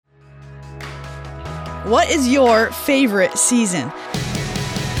What is your favorite season?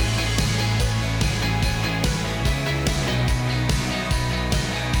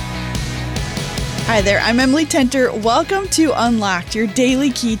 Hi there, I'm Emily Tenter. Welcome to Unlocked, your daily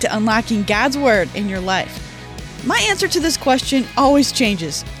key to unlocking God's Word in your life. My answer to this question always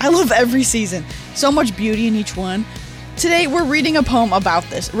changes. I love every season. So much beauty in each one. Today, we're reading a poem about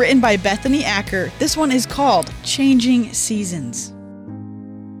this, written by Bethany, Acker. This one is called Changing Seasons.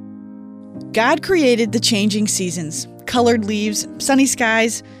 God created the changing seasons, colored leaves, sunny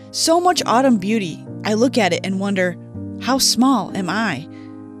skies, so much autumn beauty. I look at it and wonder, how small am I?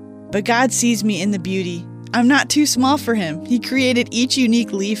 But God sees me in the beauty. I'm not too small for Him. He created each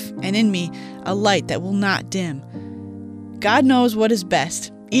unique leaf, and in me, a light that will not dim. God knows what is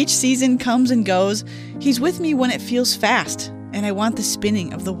best. Each season comes and goes. He's with me when it feels fast, and I want the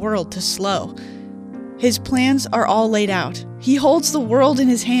spinning of the world to slow. His plans are all laid out. He holds the world in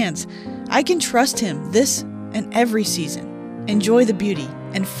His hands. I can trust Him this and every season. Enjoy the beauty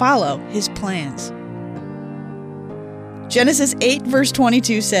and follow His plans. Genesis 8 verse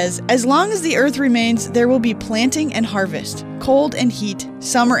 22 says, "As long as the earth remains, there will be planting and harvest, cold and heat,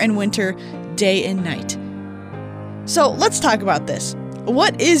 summer and winter, day and night." So let's talk about this.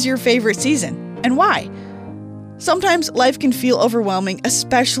 What is your favorite season and why? Sometimes life can feel overwhelming,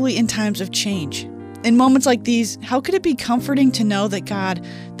 especially in times of change. In moments like these, how could it be comforting to know that God,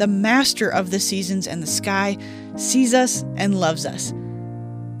 the master of the seasons and the sky, sees us and loves us?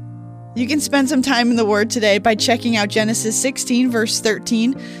 You can spend some time in the Word today by checking out Genesis 16 verse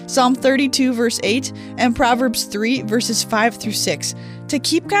 13, Psalm 32 verse 8, and Proverbs 3 verses 5 through 6 to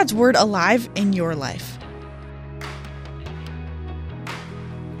keep God's Word alive in your life.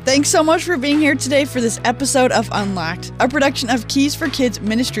 Thanks so much for being here today for this episode of Unlocked, a production of Keys for Kids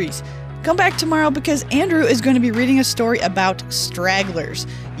Ministries. Come back tomorrow because Andrew is going to be reading a story about stragglers.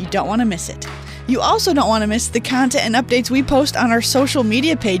 You don't want to miss it. You also don't want to miss the content and updates we post on our social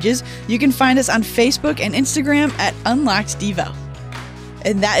media pages. You can find us on Facebook and Instagram at Unlocked Devo.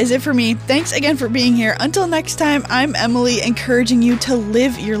 And that is it for me. Thanks again for being here. Until next time, I'm Emily, encouraging you to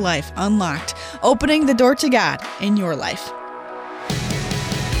live your life unlocked, opening the door to God in your life.